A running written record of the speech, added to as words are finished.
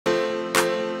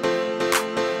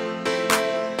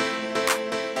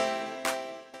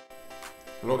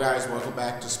Hello guys, welcome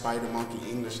back to Spider Monkey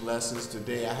English Lessons.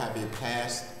 Today I have a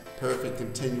past perfect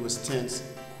continuous tense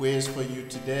quiz for you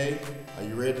today. Are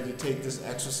you ready to take this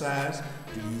exercise?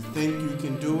 Do you think you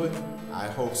can do it? I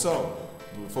hope so.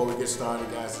 Before we get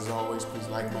started, guys, as always, please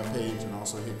like my page and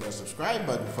also hit that subscribe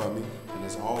button for me. And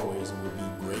as always, it would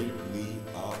be greatly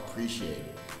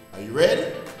appreciated. Are you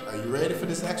ready? Are you ready for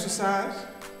this exercise?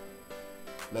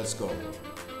 Let's go.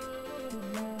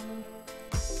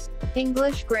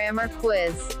 English grammar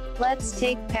quiz. Let's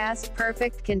take past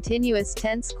perfect continuous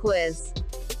tense quiz.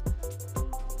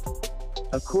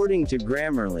 According to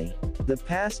Grammarly, the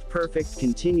past perfect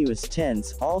continuous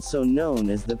tense, also known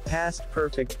as the past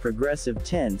perfect progressive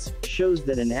tense, shows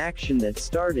that an action that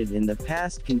started in the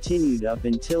past continued up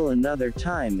until another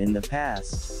time in the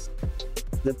past.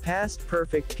 The past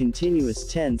perfect continuous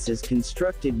tense is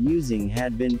constructed using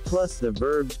had been plus the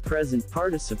verb's present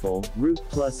participle, root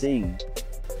plus ing.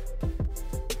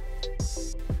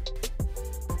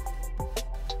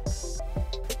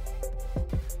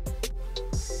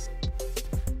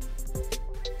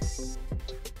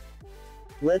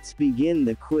 Let's begin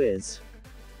the quiz.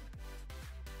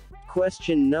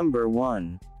 Question number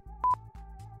 1.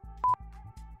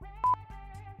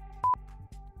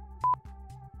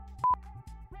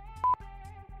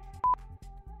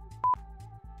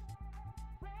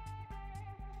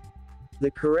 The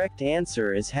correct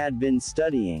answer is had been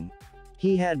studying.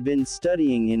 He had been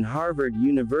studying in Harvard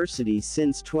University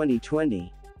since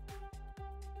 2020.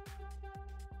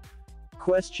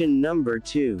 Question number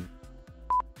 2.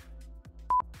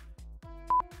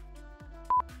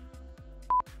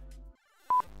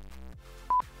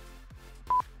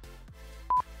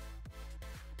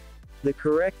 The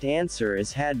correct answer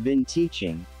is had been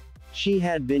teaching. She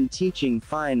had been teaching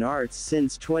fine arts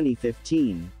since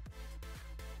 2015.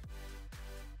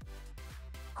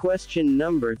 Question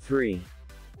number 3.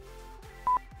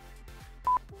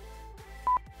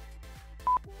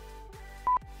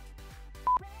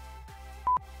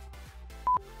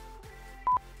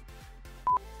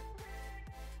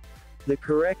 The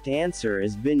correct answer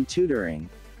is been tutoring.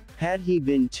 Had he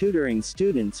been tutoring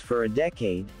students for a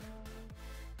decade?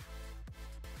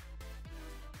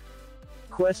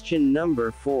 Question number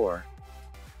 4.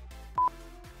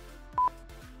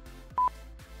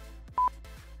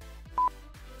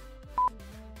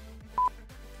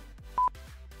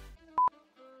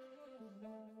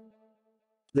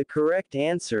 The correct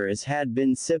answer is had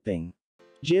been sipping.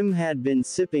 Jim had been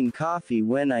sipping coffee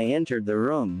when I entered the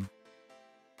room.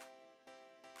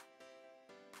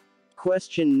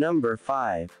 Question number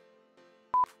 5.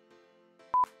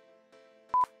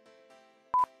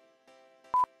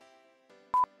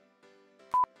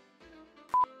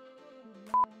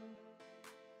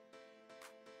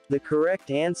 The correct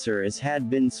answer is had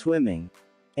been swimming.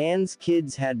 Anne's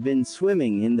kids had been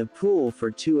swimming in the pool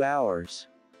for 2 hours.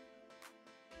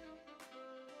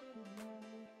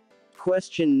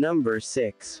 Question number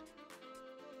 6.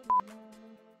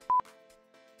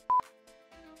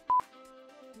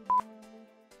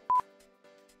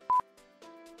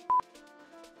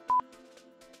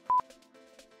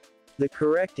 The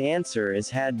correct answer is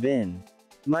had been.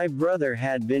 My brother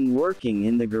had been working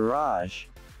in the garage.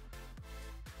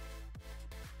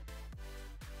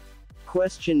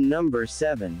 Question number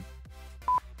 7.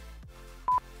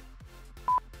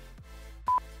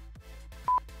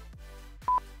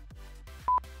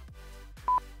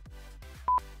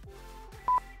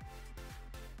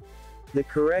 The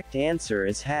correct answer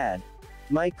is had.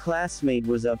 My classmate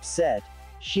was upset.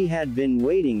 She had been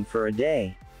waiting for a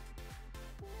day.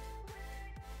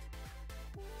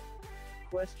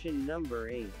 Question number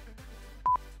 8.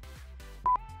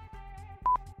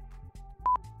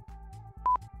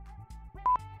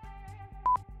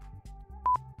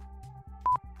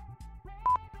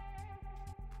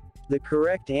 The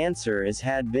correct answer is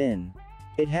had been.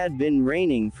 It had been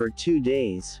raining for 2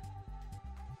 days.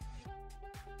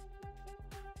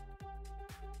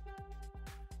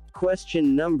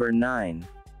 Question number 9.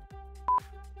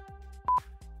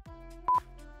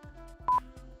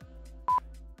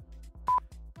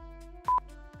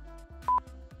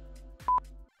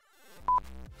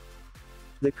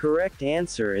 The correct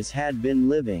answer is had been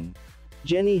living.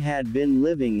 Jenny had been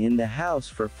living in the house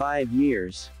for 5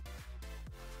 years.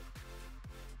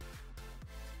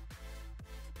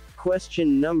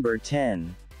 Question number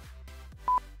 10.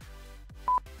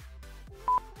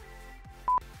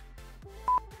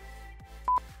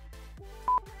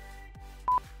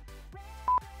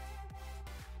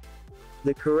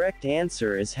 The correct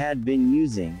answer is had been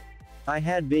using. I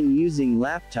had been using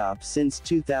laptop since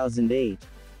 2008.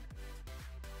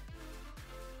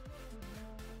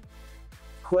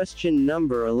 Question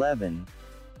number 11.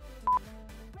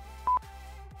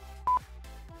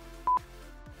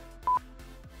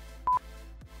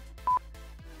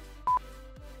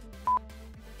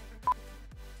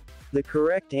 The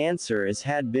correct answer is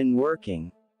had been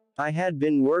working. I had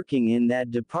been working in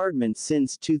that department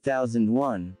since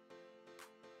 2001.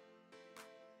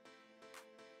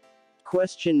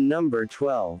 Question number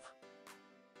 12.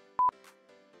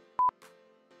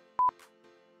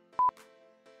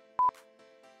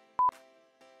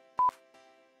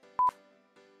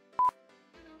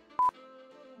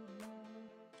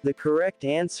 The correct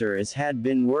answer is had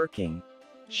been working.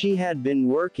 She had been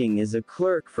working as a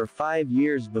clerk for 5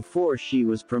 years before she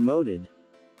was promoted.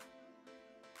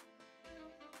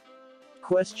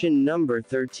 Question number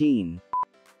 13.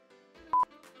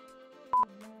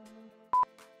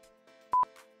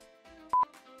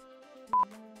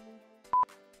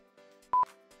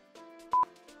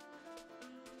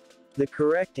 The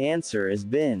correct answer is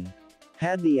been.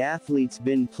 Had the athletes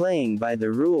been playing by the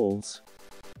rules?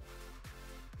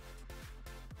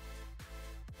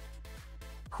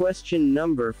 Question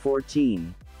number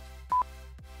 14.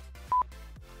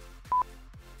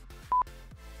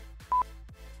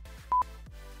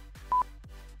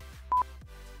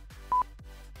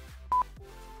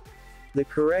 The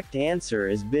correct answer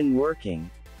is been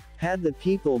working. Had the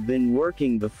people been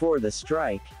working before the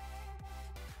strike?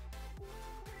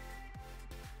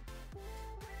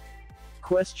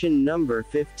 Question number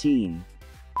 15.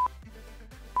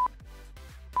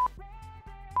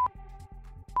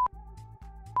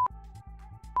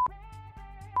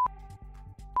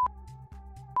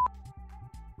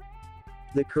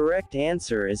 The correct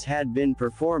answer is had been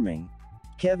performing.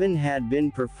 Kevin had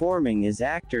been performing as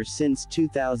actor since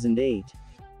 2008.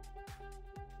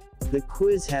 The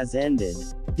quiz has ended.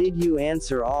 Did you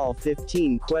answer all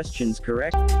 15 questions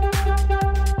correct?